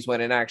Mercedes, when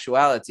in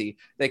actuality,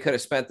 they could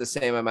have spent the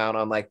same amount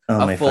on like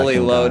Oh a my fully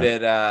fucking God.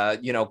 loaded,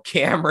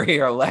 Camry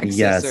or Lexus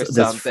Yes, or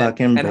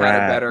something, and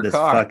had a better this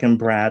car. fucking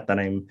brat that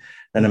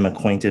I'm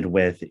acquainted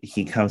with,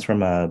 he comes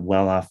from a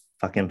well-off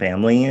fucking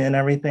family and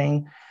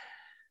everything.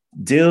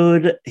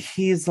 Dude,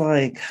 he's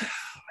like,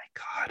 oh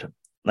my God.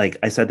 Like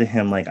I said to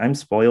him, like, I'm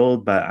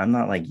spoiled, but I'm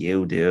not like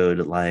you,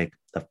 dude. Like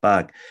the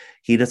fuck.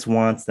 He just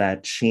wants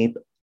that cheap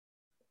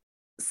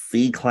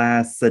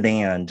C-class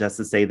sedan just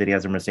to say that he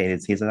has a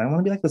Mercedes. He said, I want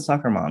to be like the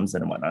soccer moms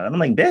and whatnot. And I'm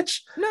like,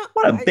 bitch, No,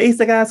 what a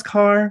basic ass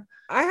car.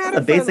 I had What a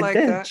a friend basic like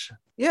that. bitch.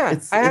 Yeah,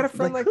 It's I had a it's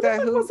friend like like who the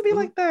that fuck wants to be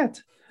like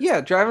that?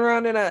 yeah, driving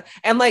around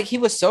and like he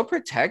was so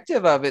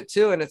protective of it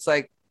too. And it's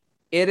like,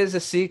 it is a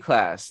C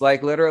class.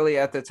 Like literally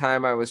at the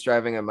time I was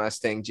driving a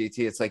Mustang GT,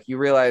 it's like you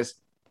realize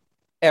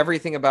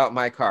everything about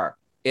my car.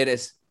 It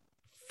is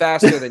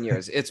faster than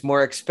yours. It's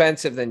more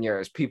expensive than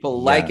yours.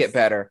 People like it Yes.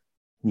 better.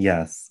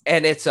 Yes.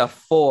 And it's a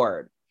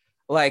Ford.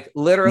 Like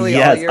literally all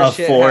Yes, your a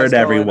shit Ford, has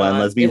going everyone. on.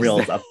 Let's be real.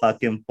 It's a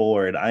fucking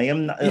Ford. I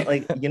am not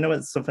like, you know,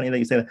 it's so funny that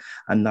you say that.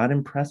 I'm not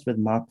impressed with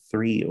Mach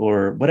 3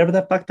 or whatever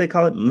the fuck they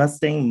call it,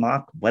 Mustang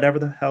Mach, whatever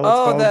the hell it's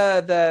Oh, called.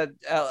 the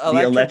The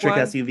electric electric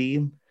one.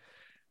 SUV.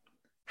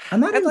 I'm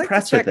not I'd like to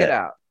impressed with check it it.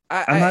 out.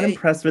 I'm not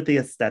impressed with the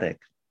aesthetic.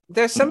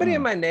 There's somebody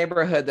in Mm-mm. my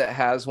neighborhood that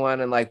has one,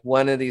 and like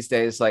one of these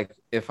days, like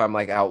if I'm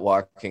like out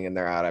walking and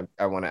they're out,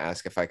 I want to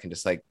ask if I can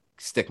just like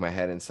stick my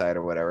head inside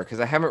or whatever, because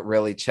I haven't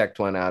really checked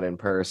one out in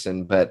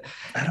person. But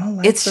I don't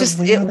like it's the just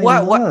way it how they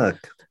what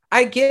look.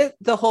 I get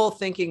the whole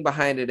thinking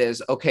behind it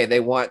is okay, they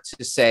want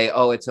to say,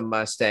 oh, it's a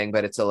Mustang,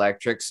 but it's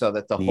electric, so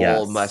that the whole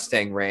Yes.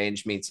 Mustang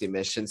range meets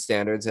emission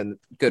standards, and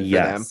good for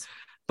them. Yes.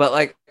 But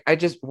like,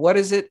 what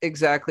is it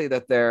exactly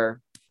that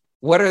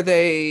what are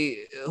they,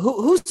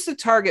 who's the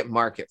target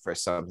market for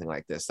something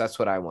like this? That's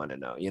what I want to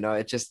know. You know,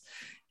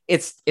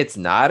 it's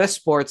not a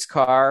sports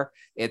car.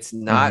 It's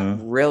not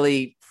Mm-hmm.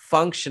 really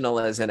functional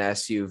as an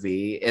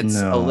SUV. It's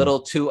a No. little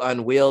too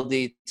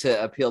unwieldy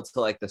to appeal to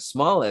like the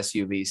small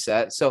SUV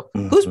set. So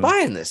who's Mm-hmm.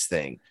 buying this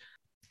thing?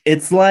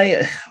 It's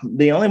like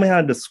the only way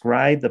how to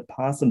describe the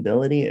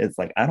possibility is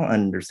like I don't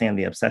understand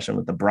the obsession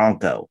with the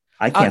Bronco.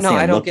 I can't No, I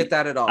stand don't looking. get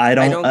that at all. I I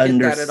don't don't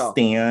get that at all.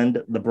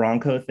 understand the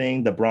Bronco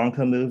thing, the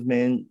Bronco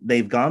movement.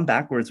 They've gone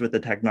backwards with the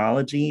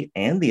technology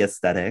and the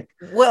aesthetic.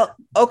 Well,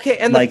 okay.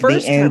 And the Like the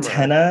first time around,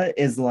 antenna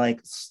is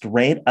like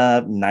straight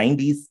up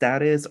 90s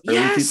status, early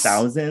yes,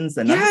 2000s.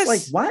 And I'm just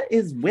like, yes. what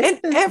is with And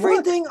this look?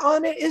 everything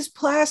on it is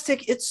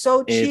plastic. It's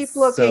so cheap It's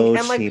looking. so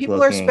And like cheap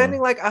people are spending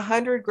looking. like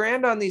 100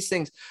 grand on these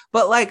things.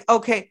 But like,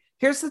 okay,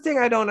 here's the thing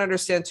I don't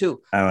understand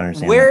too. I don't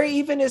understand Where that.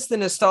 even is the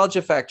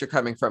nostalgia factor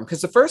coming from? Because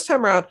the first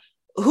time around,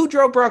 who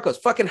drove Broncos?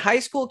 Fucking high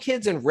school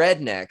kids and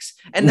rednecks.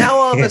 And now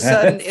all of a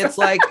sudden Yes. it's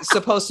like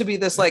supposed to be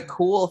this like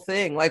cool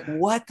thing. Like,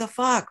 what the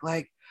fuck?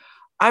 Like,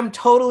 I'm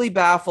totally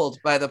baffled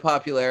by the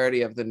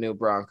popularity of the new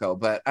Bronco.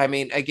 But I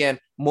mean, again,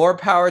 more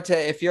power to,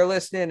 if you're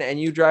listening and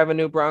you drive a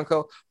new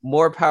Bronco,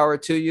 more power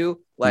to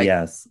you. Like,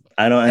 Yes.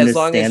 I don't as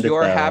long as understand it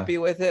you're though. happy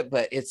with it,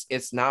 but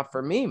it's not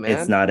for me, It's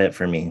man. not it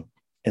for me.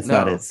 It's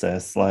not it, No,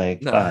 sis.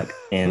 Like, no, fuck.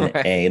 In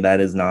right? A,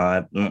 that is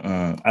not.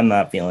 I'm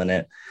not feeling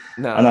it.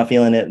 I'm not No,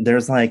 feeling it.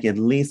 There's like at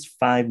least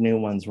 5 new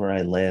ones where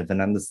I live,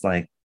 and I'm just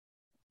like,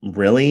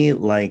 really?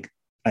 Like,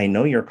 I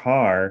know your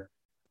car.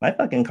 My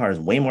fucking car is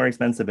way more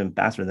expensive and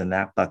faster than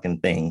that fucking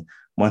thing,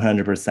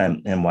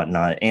 100% and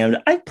whatnot. And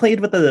I played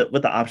with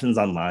the options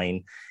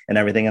online and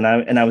everything, and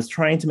I was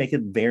trying to make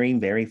it very,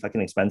 very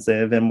fucking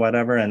expensive and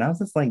whatever. And I was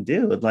just like,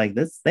 dude, like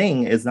this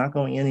thing is not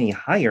going any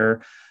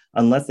higher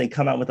unless they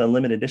come out with a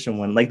limited edition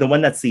one, like the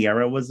one that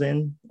Sierra was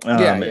in.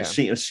 yeah,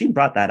 yeah, She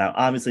brought that out.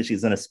 Obviously,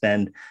 she's gonna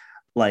spend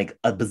like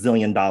 $1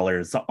 billion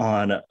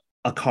on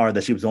a car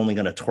that she was only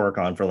going to torque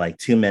on for like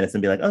 2 minutes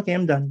and be like, okay,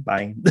 I'm done.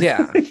 Bye.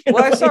 yeah. You Well,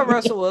 know I what saw I mean?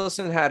 Russell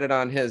Wilson had it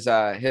on his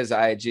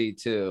IG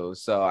too,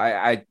 so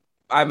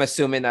I'm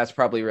assuming that's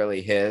probably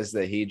really his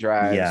that he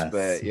drives, Yes.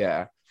 but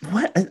yeah.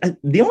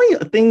 The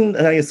only thing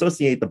that I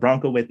associate the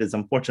Bronco with is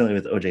unfortunately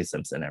with OJ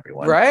Simpson,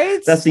 everyone. Right,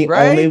 That's the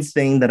only right.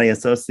 thing that I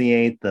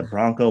associate the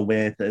Bronco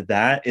with.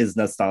 That is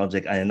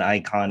nostalgic and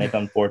iconic,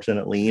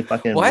 unfortunately.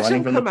 Fucking Watch running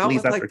him from the come out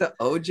police with like after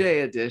the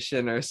OJ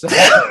edition or something.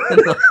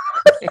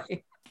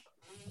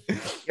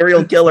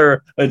 serial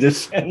killer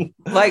edition.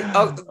 Like,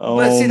 oh, but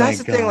Oh see, my that's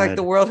the thing. Like, the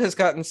God. world has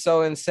gotten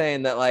so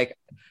insane that like,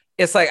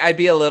 it's like I'd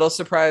be a little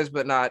surprised,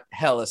 but not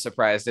hella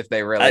surprised if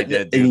they really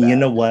did do And you that.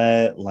 know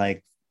what?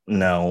 Like,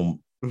 no,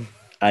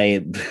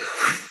 I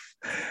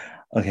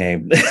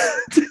okay.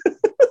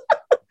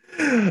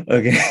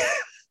 Okay.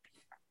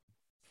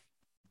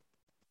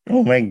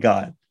 Oh my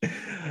god.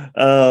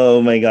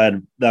 Oh my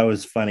god. That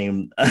was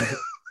funny.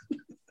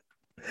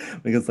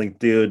 Because like,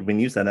 dude, when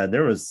you said that,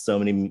 there was so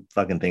many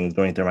fucking things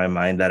going through my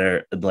mind that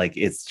are like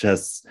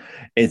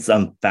it's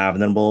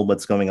unfathomable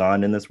what's going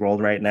on in this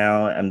world right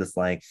now. I'm just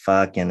like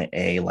fucking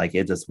A, like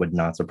it just would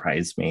not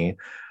surprise me.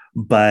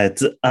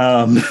 But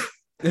on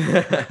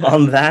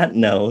that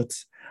note,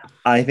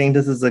 I think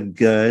this is a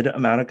good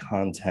amount of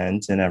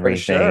content and For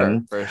sure,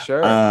 everything. for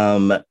sure.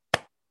 Um,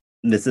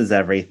 this is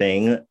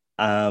everything.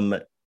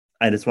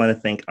 I just want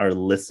to thank our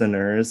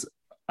listeners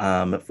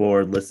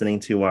for listening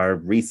to our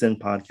recent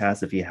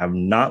podcast. If you have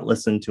not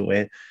listened to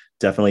it,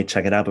 definitely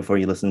check it out before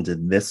you listen to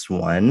this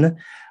one.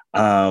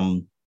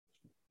 Um,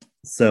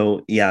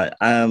 so yeah,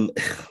 oh my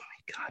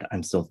God,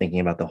 I'm still thinking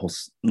about the whole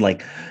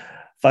like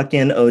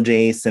fucking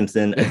OJ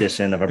Simpson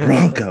edition of a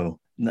Bronco.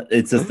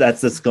 It's just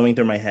that's just going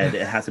through my head.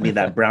 It has to be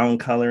that brown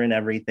color and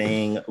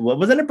everything. What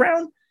wasn't it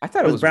brown? I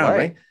thought It it was was brown,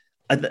 white.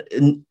 right?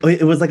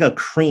 It was like a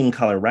cream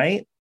color,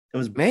 right? It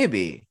was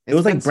Maybe it it's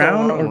was been like so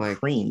brown long. or Like,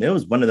 cream. It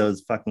was one of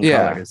those fucking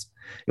yeah. colors.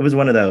 It was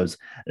one of those.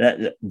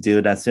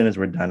 Dude, as soon as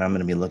we're done, I'm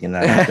gonna be looking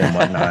that up and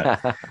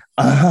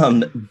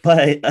whatnot.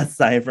 But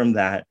aside from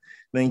that,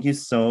 thank you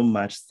so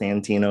much,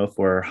 Santino,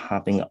 for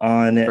hopping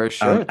on For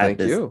sure. at Thank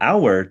this you.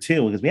 hour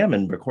too, because we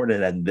haven't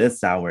recorded at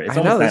this hour. It's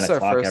I almost know nine this is our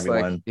o'clock, first, like,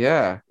 everyone.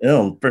 yeah.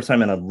 Oh, first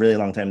time in a really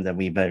long time that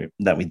we've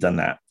done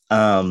that.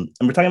 And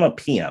we're talking about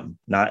PM,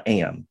 not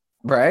AM.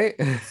 Right.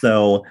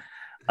 So,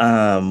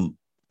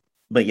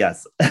 but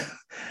yes.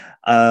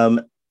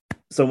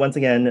 So once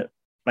again,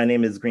 my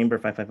name is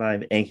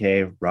Greenbird555,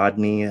 aka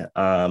Rodney.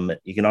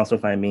 You can also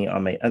find me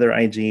on my other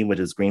IG, which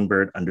is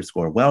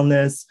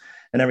Greenbird_wellness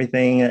and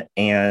everything.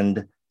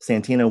 And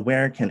Santino,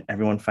 where can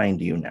everyone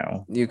find you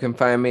now? You can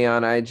find me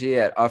on IG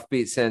at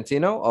Offbeat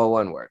Santino, all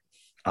one word.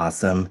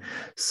 Awesome.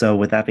 So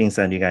with that being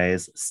said, you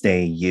guys,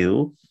 stay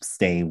you,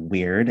 stay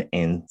weird,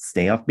 and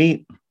stay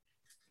offbeat.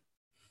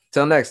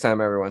 Till next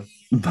time, everyone.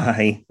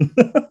 Bye.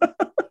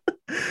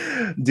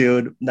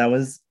 Dude, that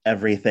was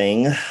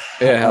everything.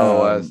 Yeah, hell it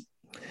was.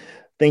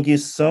 Thank you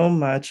so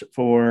much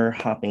for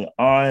hopping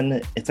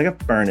on. It's like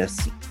a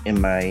furnace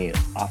in my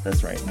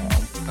office right now.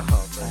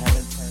 Oh,